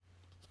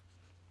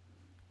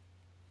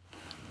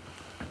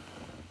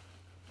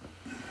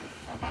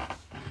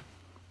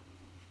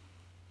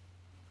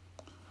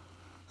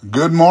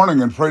Good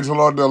morning and praise the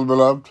Lord, dearly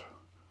beloved,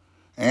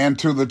 and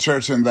to the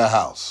church in the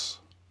house.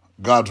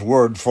 God's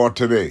word for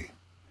today,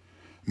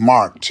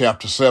 Mark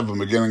chapter 7,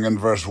 beginning in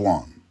verse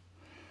 1.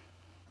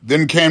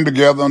 Then came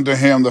together unto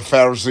him the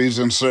Pharisees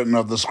and certain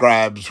of the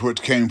scribes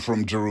which came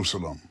from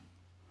Jerusalem.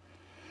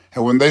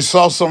 And when they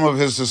saw some of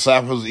his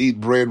disciples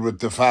eat bread with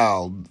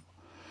defiled,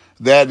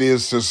 that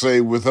is to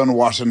say, with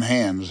unwashen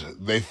hands,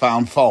 they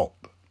found fault.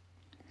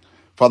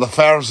 For the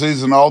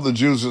Pharisees and all the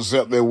Jews,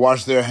 except they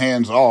wash their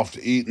hands oft,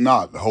 eat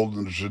not,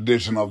 holding the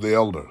tradition of the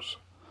elders.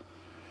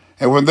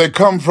 And when they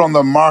come from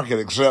the market,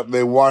 except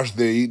they wash,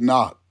 they eat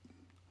not.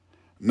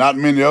 Not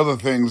many other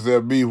things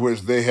there be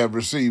which they have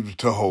received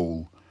to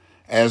hold,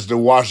 as the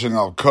washing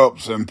of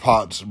cups and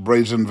pots,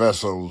 brazen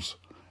vessels,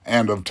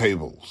 and of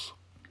tables.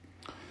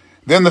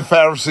 Then the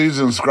Pharisees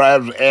and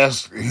scribes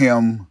asked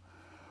him,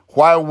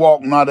 Why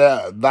walk not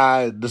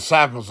thy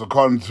disciples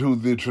according to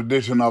the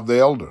tradition of the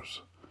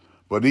elders,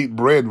 but eat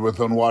bread with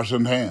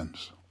unwashen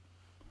hands?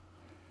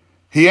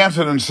 He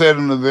answered and said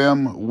unto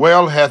them,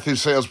 Well hath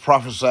Esaias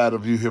prophesied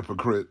of you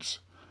hypocrites,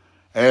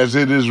 as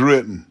it is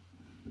written,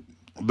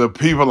 The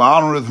people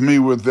honoreth me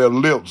with their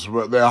lips,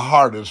 but their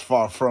heart is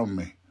far from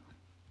me.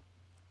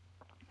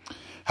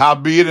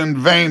 Howbeit in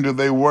vain do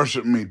they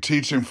worship me,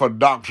 teaching for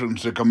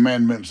doctrines the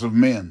commandments of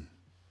men.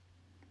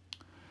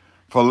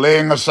 For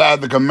laying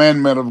aside the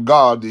commandment of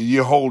God, ye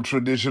hold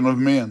tradition of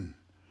men,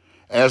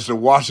 as the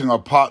washing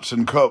of pots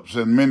and cups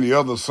and many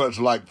other such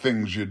like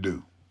things you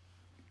do.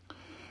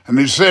 And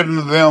he said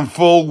unto them,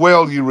 Full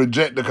well ye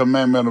reject the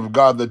commandment of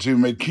God, that you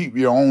may keep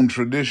your own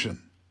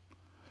tradition.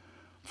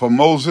 For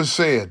Moses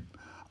said,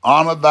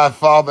 Honor thy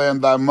father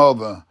and thy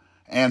mother,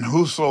 and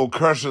whoso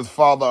curseth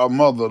father or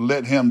mother,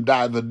 let him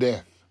die the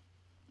death.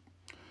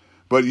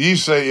 But ye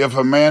say, If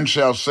a man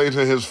shall say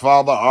to his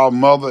father or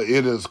mother,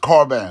 It is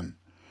Corban,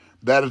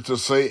 that is to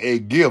say, a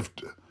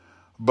gift,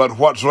 but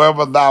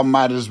whatsoever thou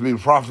mightest be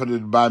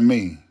profited by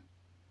me,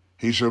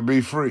 he shall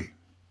be free.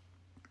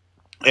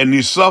 And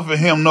ye suffer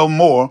him no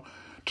more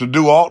to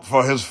do aught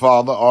for his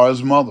father or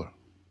his mother,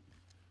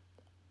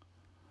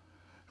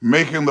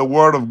 making the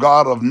word of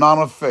God of none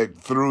effect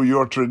through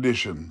your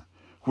tradition,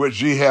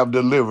 which ye have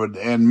delivered,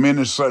 and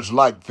many such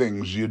like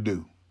things ye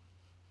do.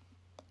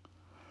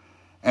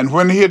 And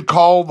when he had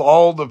called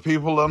all the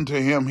people unto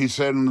him, he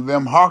said unto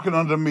them, Hearken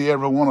unto me,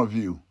 every one of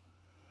you,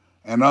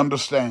 and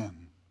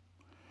understand.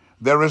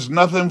 There is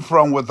nothing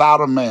from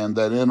without a man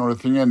that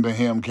entereth into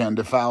him can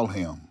defile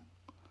him.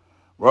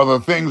 For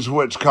the things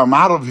which come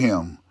out of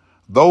him,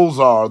 those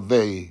are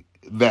they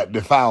that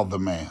defile the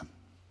man.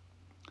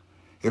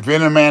 If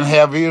any man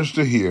have ears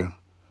to hear,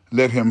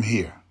 let him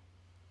hear.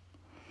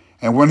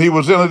 And when he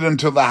was entered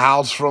into the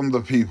house from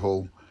the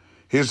people,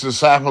 his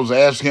disciples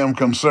asked him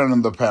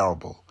concerning the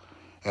parable.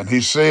 And he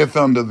saith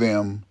unto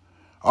them,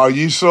 Are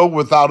ye so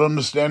without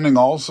understanding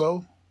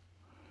also?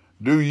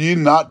 Do ye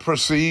not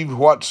perceive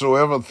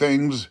whatsoever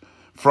things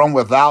from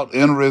without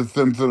entereth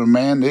into the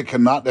man, it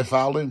cannot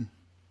defile him?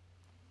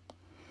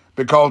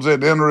 Because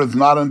it entereth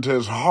not into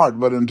his heart,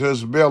 but into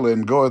his belly,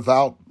 and goeth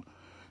out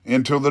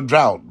into the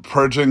drought,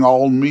 purging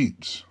all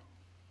meats.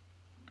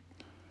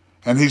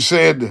 And he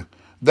said,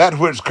 That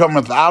which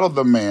cometh out of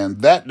the man,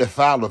 that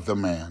defileth the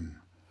man.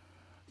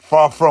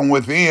 For from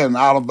within,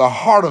 out of the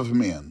heart of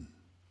men,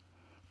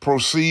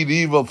 proceed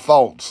evil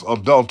thoughts,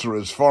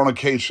 adulteries,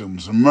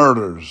 fornications,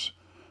 murders,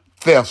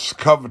 thefts,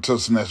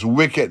 covetousness,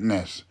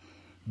 wickedness,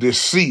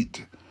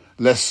 deceit,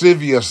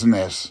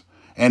 lasciviousness,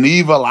 an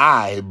evil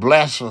eye,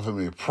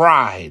 blasphemy,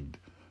 pride,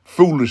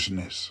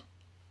 foolishness.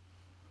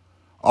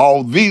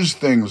 All these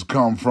things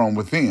come from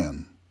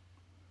within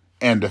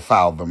and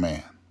defile the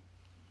man.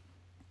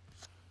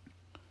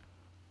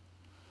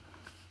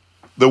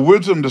 The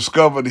wisdom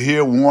discovered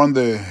here warned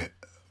the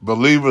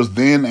believers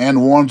then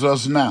and warns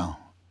us now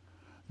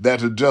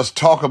that to just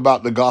talk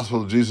about the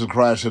gospel of Jesus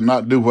Christ and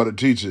not do what it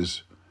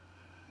teaches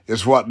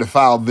is what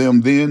defiled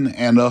them then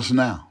and us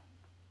now.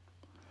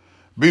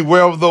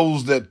 Beware of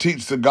those that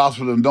teach the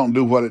gospel and don't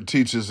do what it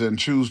teaches, and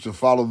choose to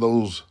follow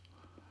those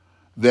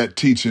that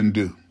teach and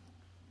do.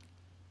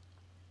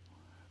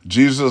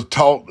 Jesus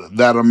taught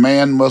that a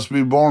man must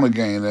be born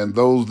again, and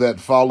those that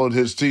followed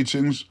his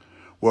teachings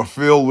were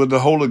filled with the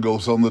Holy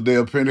Ghost on the day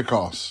of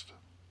Pentecost.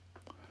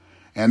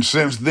 And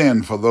since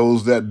then, for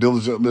those that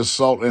diligently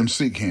sought and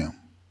seek him,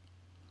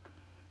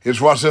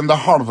 it's what's in the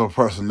heart of a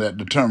person that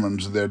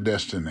determines their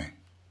destiny.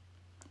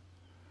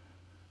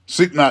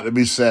 Seek not to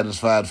be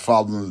satisfied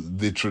following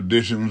the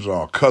traditions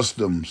or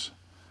customs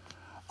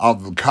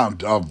of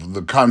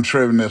the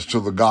contrariness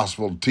to the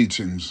gospel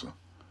teachings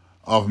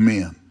of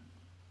men.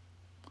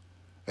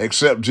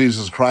 Accept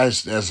Jesus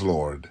Christ as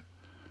Lord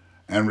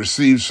and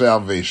receive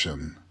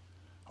salvation,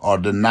 or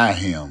deny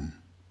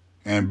him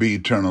and be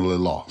eternally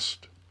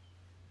lost.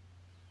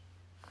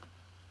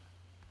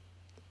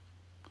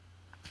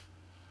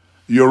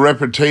 Your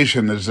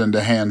reputation is in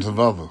the hands of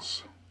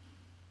others.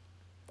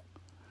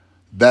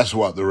 That's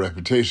what the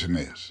reputation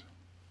is.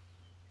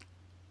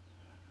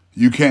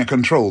 You can't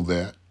control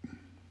that.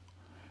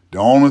 The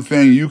only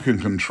thing you can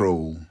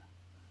control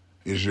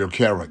is your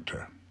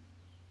character.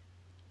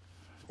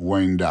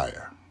 Wayne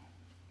Dyer.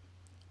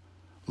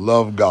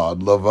 Love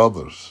God, love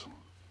others,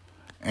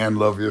 and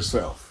love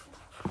yourself.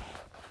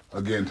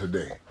 Again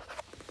today,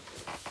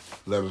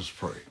 let us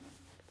pray.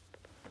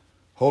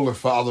 Holy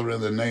Father, in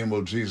the name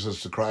of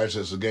Jesus Christ,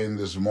 as again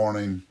this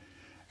morning,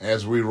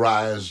 as we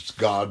rise,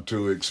 God,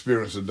 to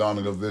experience the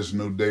dawning of this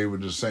new day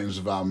with the saints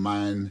of our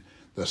mind,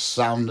 the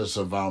soundness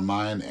of our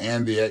mind,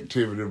 and the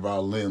activity of our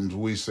limbs,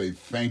 we say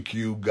thank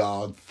you,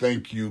 God,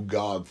 thank you,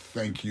 God,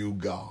 thank you,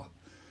 God,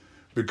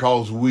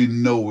 because we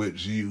know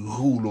it's you.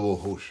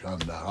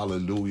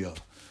 Hallelujah.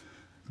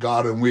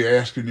 God, and we're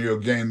asking you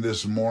again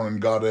this morning,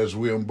 God, as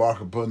we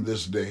embark upon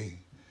this day,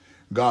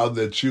 God,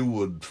 that you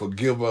would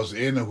forgive us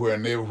anywhere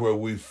and everywhere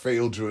we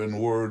failed you in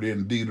word,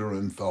 in deed, or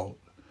in thought.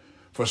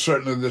 For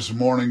certainly this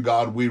morning,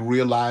 God, we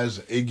realize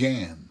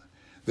again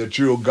that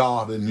you're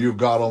God and you're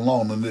God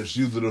alone, and it's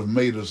you that have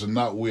made us and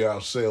not we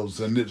ourselves,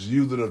 and it's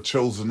you that have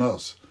chosen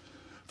us.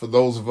 For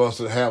those of us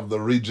that have the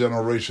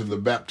regeneration, the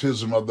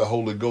baptism of the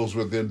Holy Ghost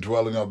with the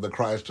indwelling of the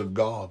Christ of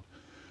God,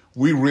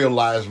 we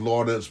realize,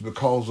 Lord, it's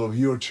because of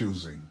your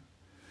choosing.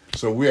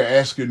 So we're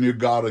asking you,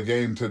 God,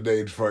 again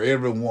today for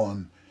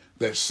everyone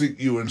that seek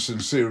you in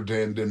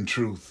sincerity and in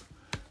truth.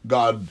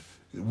 God,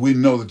 we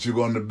know that you're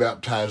going to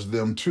baptize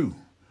them too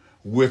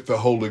with the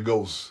Holy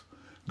Ghost.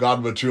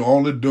 God, but you're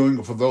only doing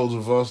it for those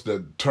of us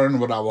that turn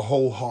with our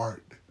whole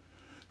heart,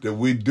 that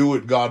we do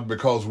it, God,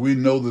 because we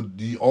know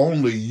that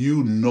only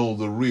you know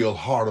the real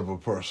heart of a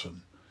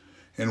person.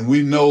 And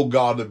we know,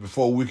 God, that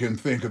before we can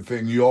think a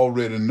thing, you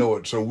already know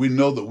it. So we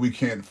know that we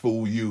can't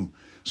fool you.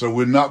 So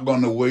we're not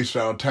going to waste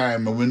our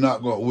time, and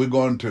we're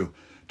going to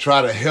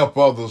try to help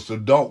others to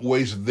don't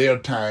waste their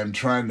time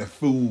trying to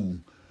fool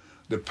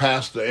the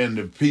pastor and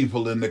the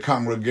people in the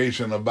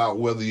congregation about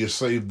whether you're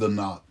saved or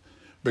not.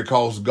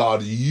 Because,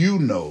 God, you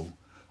know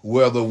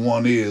whether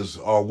one is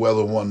or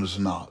whether one is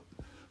not.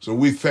 So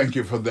we thank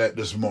you for that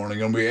this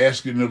morning. And we're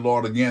asking you,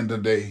 Lord, again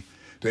today,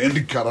 to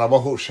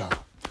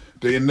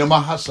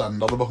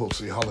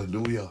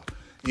hallelujah,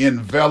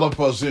 envelop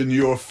us in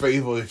your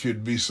favor if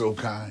you'd be so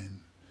kind.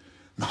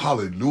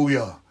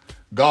 Hallelujah.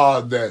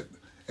 God, that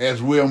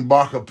as we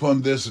embark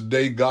upon this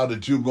day, God,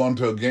 that you're going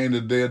to again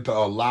today to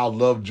allow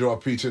love, joy,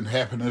 peace, and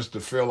happiness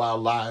to fill our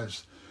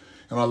lives,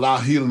 and allow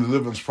healing,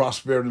 deliverance,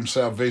 prosperity, and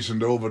salvation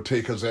to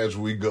overtake us as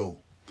we go.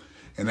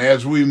 And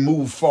as we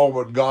move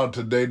forward, God,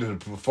 today to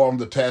perform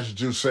the task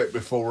that you set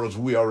before us,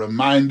 we are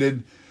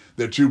reminded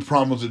that you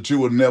promised that you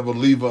would never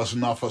leave us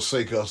nor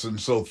forsake us. And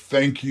so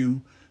thank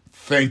you,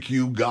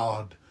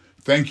 God.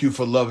 Thank you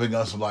for loving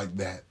us like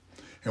that.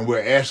 And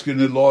we're asking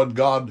you, Lord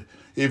God,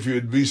 if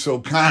you'd be so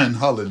kind,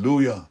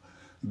 hallelujah,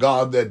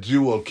 God, that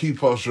you will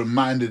keep us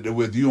reminded that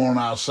with you on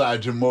our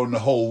side, you're more than the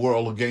whole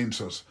world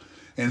against us.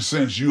 And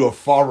since you are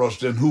for us,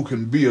 then who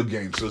can be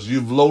against us?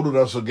 You've loaded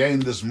us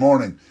again this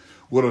morning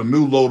with a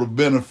new load of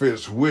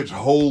benefits, which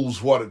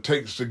holds what it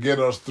takes to get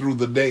us through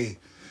the day.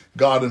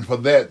 God, and for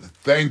that,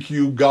 thank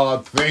you,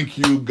 God, thank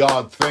you,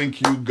 God,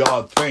 thank you,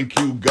 God, thank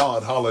you,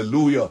 God,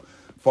 hallelujah,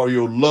 for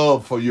your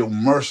love, for your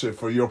mercy,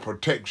 for your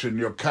protection,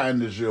 your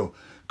kindness, your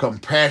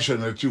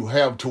compassion that you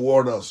have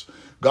toward us.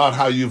 God,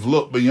 how you've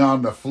looked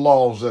beyond the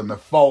flaws and the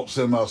faults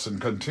in us and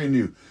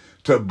continue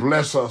to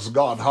bless us,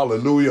 God,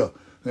 hallelujah.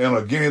 And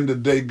again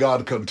today,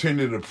 God,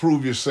 continue to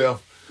prove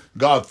yourself,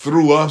 God,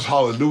 through us,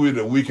 hallelujah,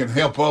 that we can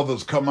help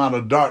others come out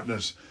of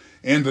darkness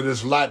into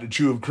this light that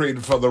you have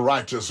created for the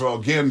righteous. So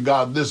again,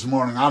 God, this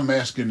morning, I'm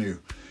asking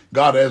you,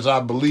 God, as I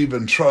believe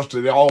and trust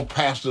that all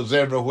pastors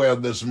everywhere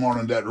this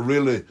morning that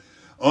really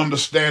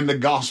understand the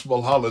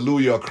gospel,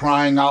 hallelujah, are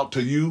crying out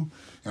to you.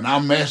 And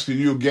I'm asking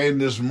you again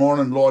this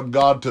morning, Lord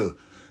God,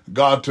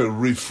 to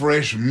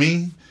refresh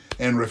me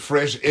and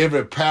refresh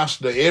every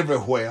pastor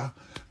everywhere,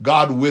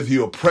 God, with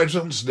your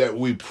presence, that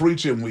we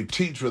preach and we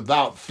teach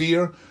without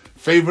fear,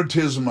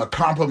 favoritism, or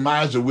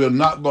compromise, that we're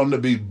not going to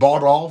be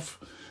bought off.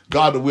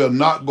 God, that we're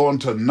not going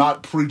to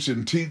not preach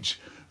and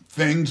teach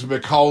things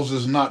because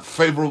it's not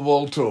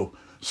favorable to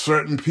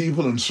certain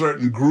people and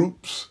certain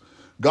groups.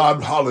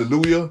 God,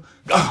 hallelujah,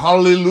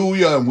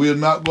 hallelujah. And we're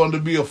not going to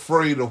be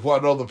afraid of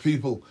what other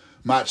people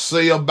might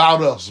say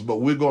about us,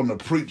 but we're going to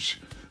preach,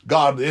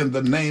 God, in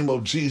the name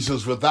of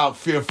Jesus without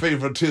fear,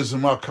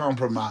 favoritism, or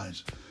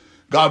compromise.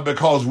 God,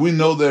 because we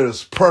know there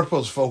is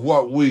purpose for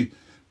what we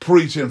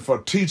preach and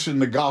for teaching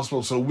the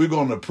gospel, so we're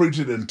going to preach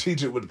it and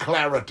teach it with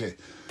clarity,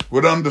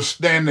 with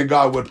understanding,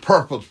 God, with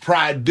purpose,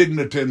 pride,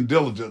 dignity, and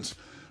diligence,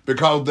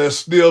 because there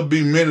still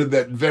be many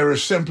that very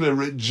simply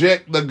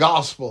reject the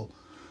gospel,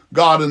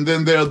 God, and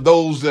then there are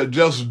those that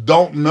just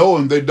don't know,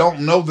 and they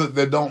don't know that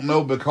they don't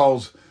know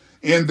because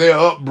in their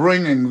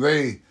upbringing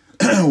they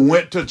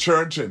went to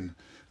church and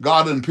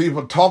God and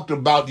people talked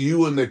about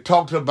you and they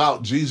talked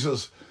about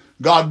Jesus,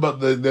 God, but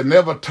they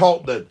never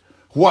taught that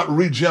what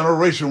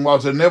regeneration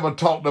was. They never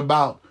talked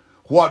about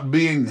what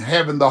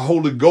having the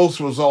Holy Ghost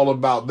was all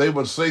about. They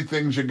would say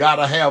things, you got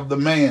to have the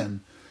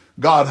man.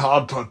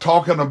 God,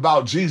 talking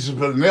about Jesus,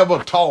 but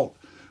never taught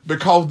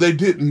because they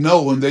didn't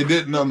know and they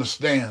didn't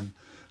understand.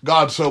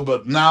 God,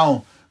 but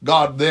now,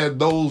 God, there are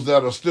those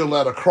that are still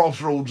at a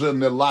crossroads in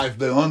their life.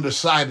 They're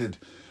undecided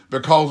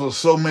because of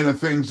so many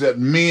things that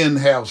men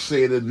have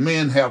said and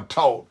men have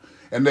taught,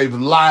 and they've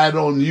lied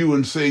on you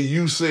and say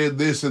you said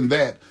this and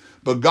that.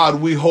 But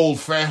God, we hold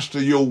fast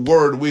to your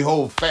word. We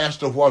hold fast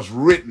to what's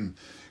written,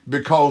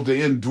 because the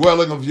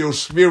indwelling of your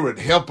spirit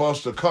help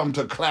us to come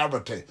to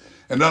clarity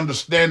and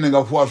understanding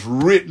of what's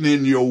written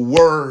in your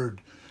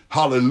word.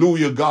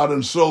 Hallelujah, God.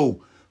 And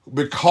so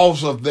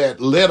because of that,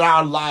 let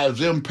our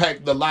lives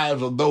impact the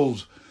lives of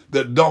those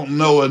that don't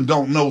know and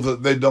don't know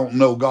that they don't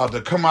know, God,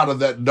 to come out of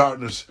that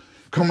darkness,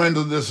 come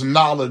into this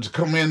knowledge,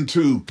 come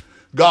into,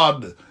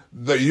 God,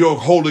 your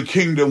holy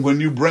kingdom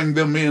when you bring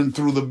them in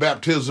through the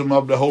baptism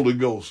of the Holy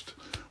Ghost.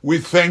 We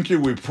thank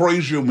you, we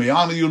praise you, and we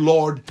honor you,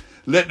 Lord.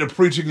 Let the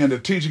preaching and the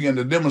teaching and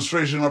the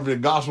demonstration of your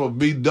gospel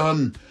be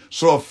done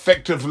so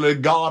effectively,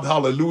 God,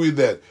 hallelujah,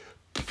 that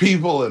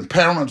people and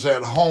parents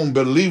at home,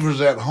 believers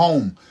at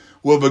home,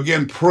 will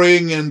begin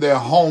praying in their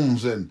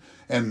homes and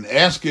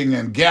asking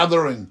and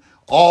gathering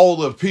all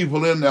the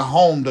people in their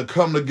home to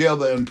come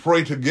together and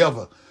pray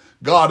together,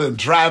 God, and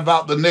drive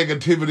out the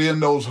negativity in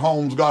those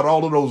homes, God,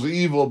 all of those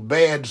evil,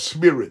 bad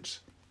spirits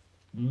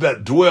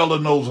that dwell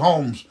in those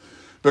homes,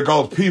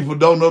 because people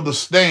don't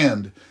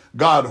understand,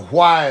 God,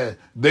 why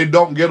they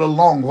don't get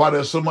along, why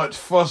there's so much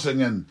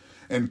fussing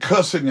and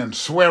cussing and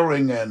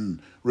swearing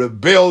and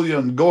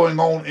rebellion going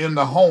on in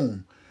the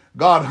home.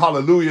 God,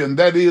 hallelujah. And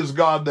that is,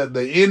 God, that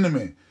the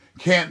enemy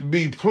can't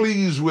be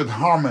pleased with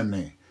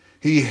harmony.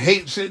 He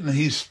hates it and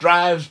he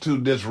strives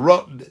to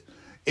disrupt it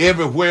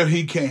everywhere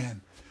he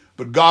can.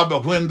 But God,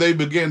 but when they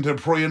begin to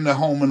pray in the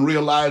home and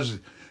realize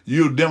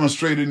you're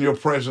demonstrating your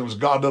presence,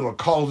 God, that'll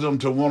cause them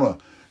to want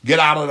to get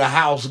out of the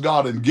house,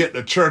 God, and get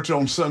to church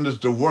on Sundays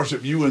to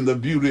worship you in the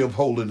beauty of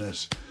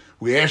holiness.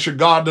 We ask you,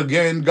 God,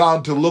 again,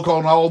 God, to look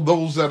on all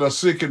those that are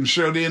sick and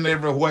shut in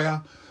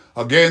everywhere.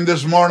 Again,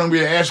 this morning,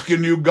 we're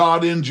asking you,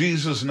 God, in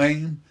Jesus'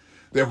 name,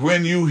 that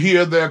when you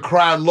hear their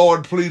cry,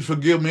 Lord, please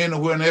forgive me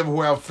anywhere and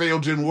everywhere I've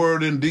failed you in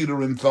word, in deed,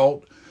 or in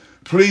thought.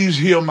 Please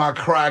hear my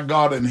cry,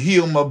 God, and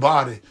heal my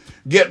body.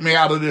 Get me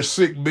out of this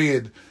sick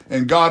bed.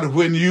 And God,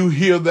 when you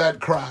hear that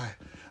cry,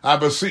 I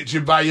beseech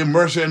you by your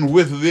mercy and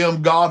with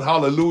them, God,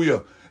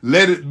 hallelujah,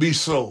 let it be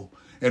so.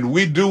 And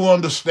we do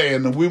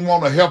understand, and we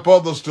want to help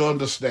others to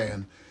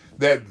understand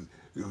that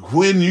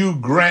when you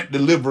grant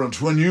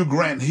deliverance, when you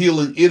grant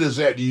healing, it is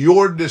at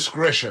your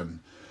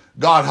discretion,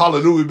 God,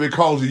 hallelujah,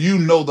 because you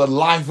know the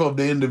life of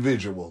the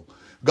individual.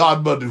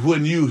 God, but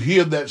when you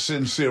hear that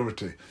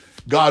sincerity,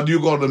 God,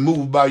 you're going to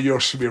move by your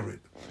spirit.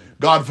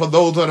 God, for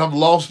those that have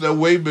lost their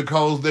way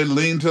because they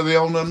lean to their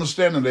own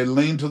understanding, they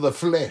lean to the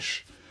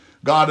flesh.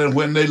 God, and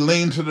when they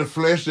lean to the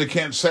flesh, they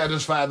can't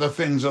satisfy the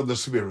things of the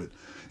spirit.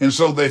 And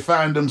so they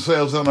find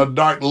themselves in a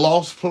dark,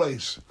 lost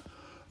place.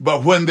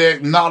 But when they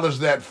acknowledge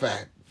that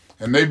fact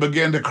and they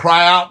begin to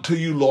cry out to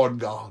you, Lord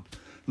God,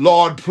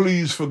 Lord,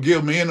 please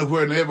forgive me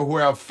anywhere and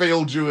everywhere I've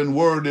failed you in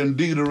word, in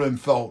deed, or in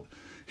thought.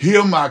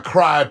 Hear my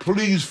cry.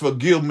 Please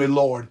forgive me,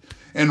 Lord,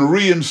 and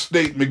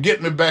reinstate me.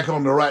 Get me back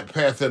on the right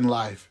path in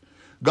life.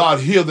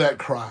 God, hear that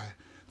cry,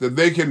 that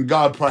they can,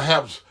 God,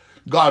 perhaps,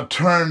 God,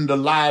 turn the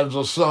lives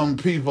of some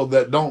people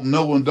that don't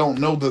know and don't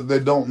know that they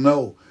don't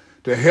know,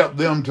 to help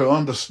them to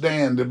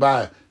understand that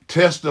by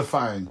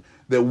testifying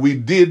that we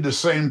did the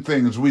same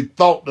things, we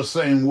thought the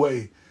same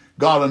way,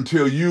 God,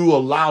 until you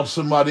allowed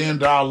somebody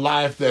into our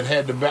life that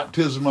had the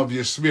baptism of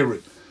your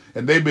spirit,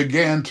 and they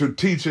began to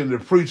teach and to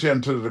preach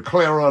and to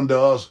declare unto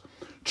us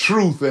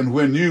truth. And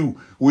when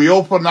we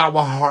opened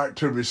our heart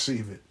to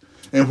receive it,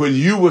 and when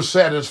you were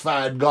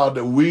satisfied, God,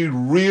 that we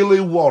really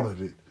wanted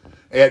it,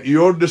 at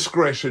your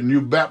discretion,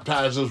 you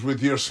baptize us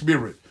with your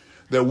spirit,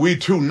 that we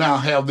too now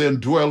have the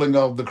indwelling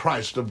of the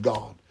Christ of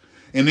God.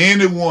 And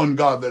anyone,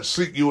 God, that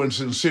seek you in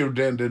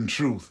sincerity and in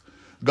truth,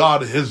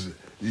 God,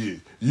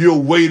 you're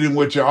waiting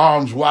with your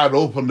arms wide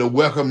open to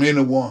welcome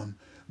anyone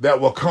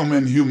that will come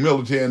in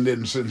humility and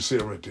in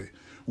sincerity.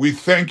 We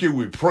thank you,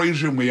 we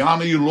praise you, and we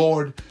honor you,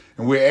 Lord.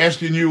 And we're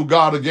asking you,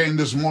 God, again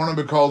this morning,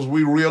 because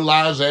we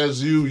realize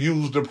as you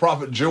used the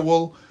prophet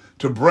Joel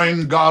to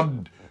bring,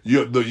 God,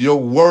 your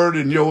word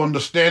and your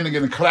understanding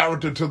and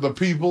clarity to the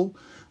people,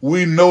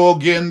 we know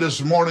again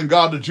this morning,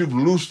 God, that you've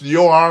loosed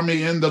your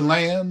army in the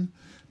land.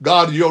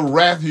 God, your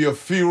wrath, your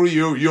fury,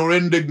 your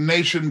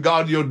indignation,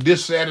 God, your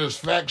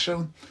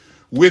dissatisfaction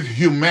with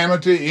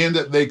humanity in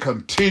that they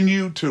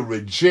continue to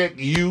reject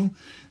you.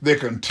 They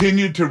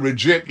continue to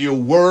reject your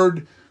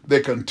word.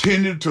 They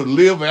continue to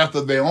live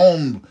after their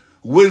own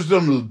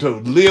wisdom, to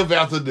live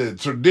after the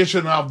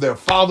tradition of their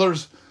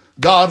fathers.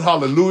 God,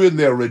 hallelujah, and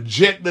they're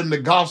rejecting the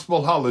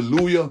gospel,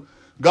 hallelujah.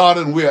 God,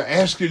 and we are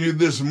asking you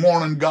this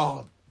morning,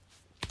 God,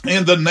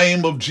 in the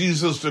name of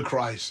Jesus the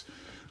Christ,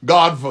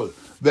 God, for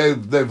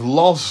they've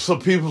lost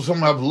some people, some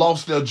have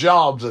lost their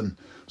jobs, and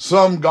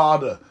some,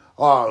 God,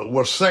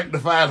 were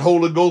sanctified,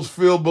 Holy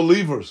Ghost-filled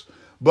believers.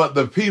 But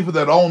the people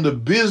that owned the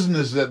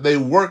business that they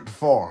worked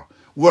for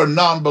were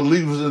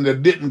non-believers, and they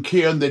didn't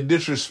care, and they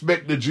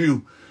disrespected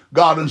you,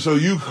 God, and so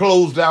you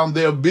closed down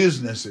their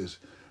businesses.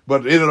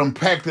 But it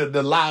impacted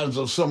the lives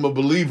of some of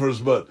believers.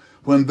 But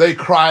when they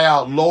cry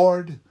out,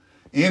 Lord,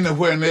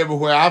 Anywhere and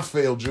everywhere I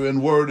failed you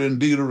in word, in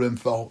deed, or in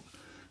thought.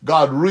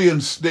 God,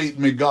 reinstate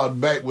me, God,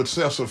 back with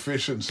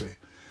self-sufficiency.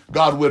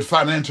 God, with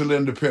financial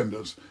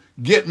independence.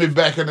 Get me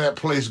back in that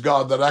place,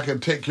 God, that I can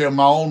take care of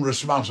my own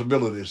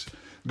responsibilities.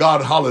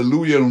 God,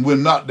 hallelujah, and we're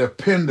not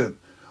dependent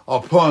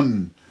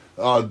upon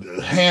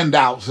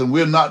handouts, and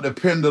we're not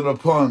dependent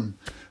upon,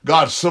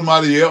 God,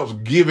 somebody else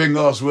giving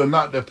us. We're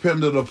not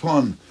dependent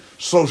upon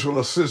social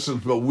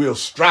assistance, but we're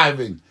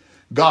striving,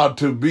 God,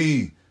 to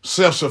be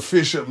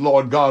self-sufficient,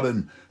 Lord God.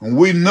 And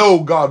we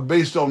know, God,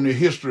 based on your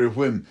history,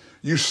 when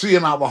you see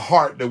in our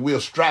heart that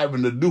we're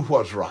striving to do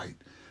what's right,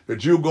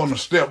 that you're going to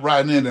step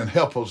right in and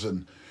help us,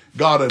 and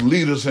God, and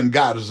lead us and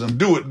guide us, and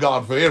do it,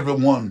 God, for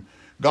everyone,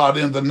 God,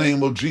 in the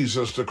name of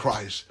Jesus the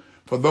Christ.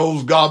 For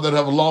those, God, that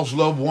have lost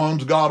loved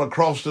ones, God,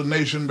 across the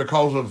nation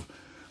because of,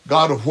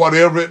 God, of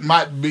whatever it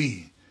might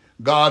be,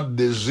 God,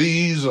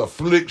 disease,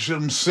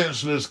 affliction,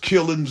 senseless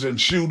killings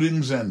and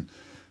shootings, and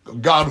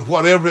God,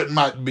 whatever it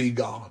might be,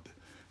 God,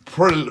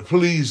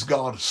 please,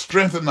 God,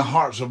 strengthen the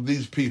hearts of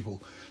these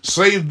people.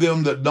 Save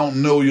them that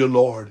don't know you,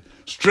 Lord.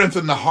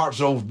 Strengthen the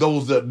hearts of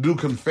those that do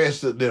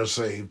confess that they're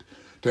saved,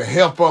 to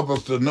help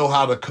others to know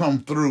how to come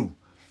through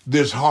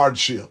this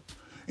hardship.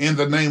 In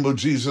the name of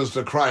Jesus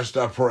the Christ,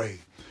 I pray.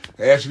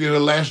 I ask you,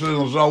 lastly,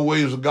 as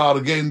always, God,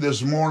 again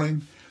this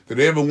morning, that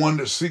everyone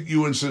that seek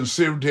you in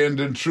sincerity and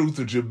in truth,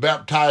 that you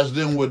baptize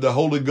them with the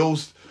Holy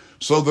Ghost,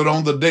 so that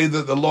on the day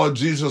that the Lord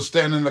Jesus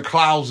stand in the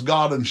clouds,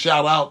 God, and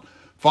shout out,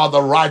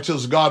 Father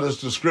righteous, God,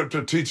 as the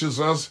scripture teaches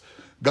us,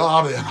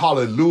 God,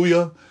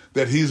 hallelujah,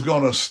 that he's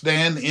going to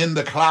stand in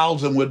the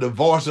clouds and with the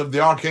voice of the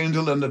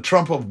archangel and the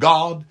trump of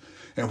God.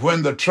 And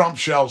when the trump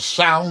shall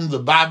sound, the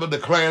Bible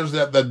declares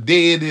that the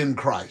dead in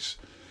Christ,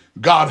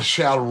 God,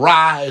 shall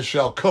rise,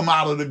 shall come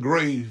out of the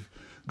grave,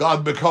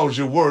 God, because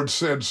your word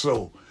said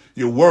so.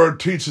 Your word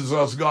teaches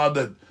us, God,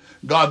 that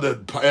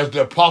as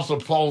the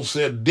Apostle Paul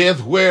said,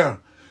 death, where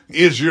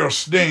is your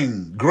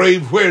sting?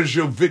 Grave, where's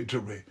your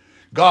victory?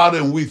 God,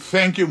 and we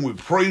thank you, and we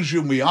praise you,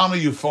 and we honor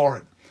you for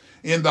it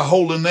in the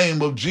holy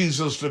name of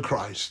Jesus the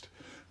Christ.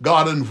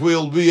 God, and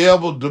we'll be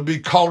able to be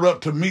caught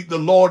up to meet the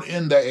Lord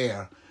in the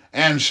air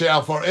and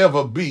shall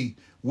forever be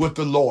with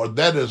the Lord.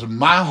 That is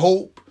my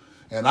hope.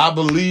 And I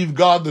believe,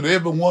 God, that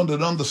everyone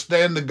that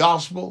understands the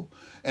gospel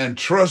and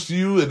trust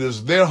you, it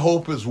is their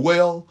hope as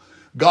well.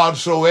 God,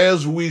 so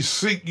as we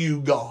seek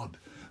you, God,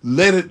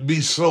 let it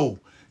be so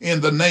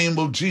in the name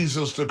of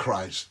Jesus the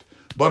Christ.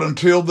 But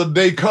until the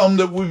day come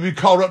that we be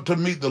caught up to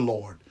meet the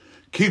Lord,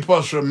 keep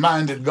us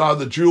reminded, God,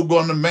 that you're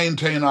going to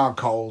maintain our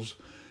cause,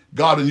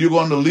 God, and you're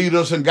going to lead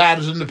us and guide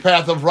us in the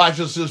path of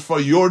righteousness for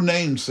your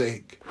name's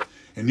sake.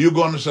 And you're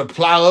going to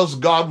supply us,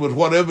 God, with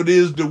whatever it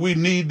is that we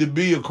need to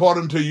be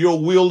according to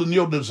your will and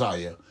your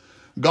desire.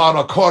 God,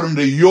 according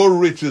to your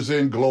riches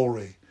and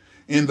glory.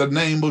 In the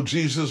name of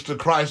Jesus the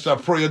Christ, I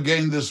pray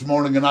again this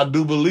morning, and I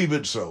do believe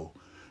it so,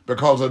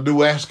 because I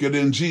do ask it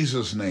in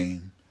Jesus'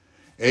 name.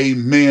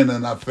 Amen,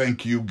 and I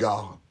thank you,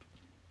 God.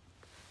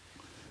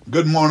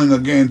 Good morning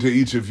again to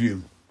each of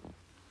you.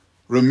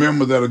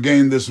 Remember that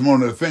again this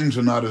morning, things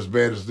are not as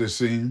bad as they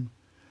seem,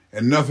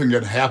 and nothing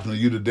can happen to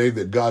you today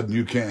that God and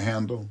you can't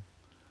handle.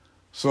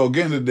 So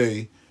again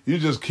today, you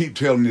just keep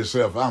telling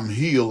yourself, I'm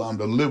healed, I'm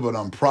delivered,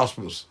 I'm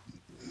prosperous,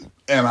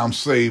 and I'm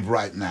saved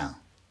right now.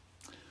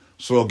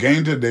 So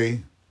again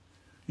today,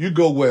 you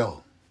go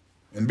well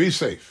and be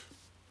safe.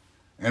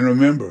 And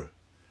remember,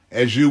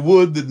 as you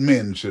would that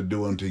men should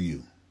do unto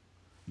you,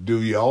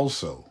 do ye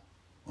also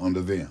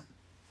unto them.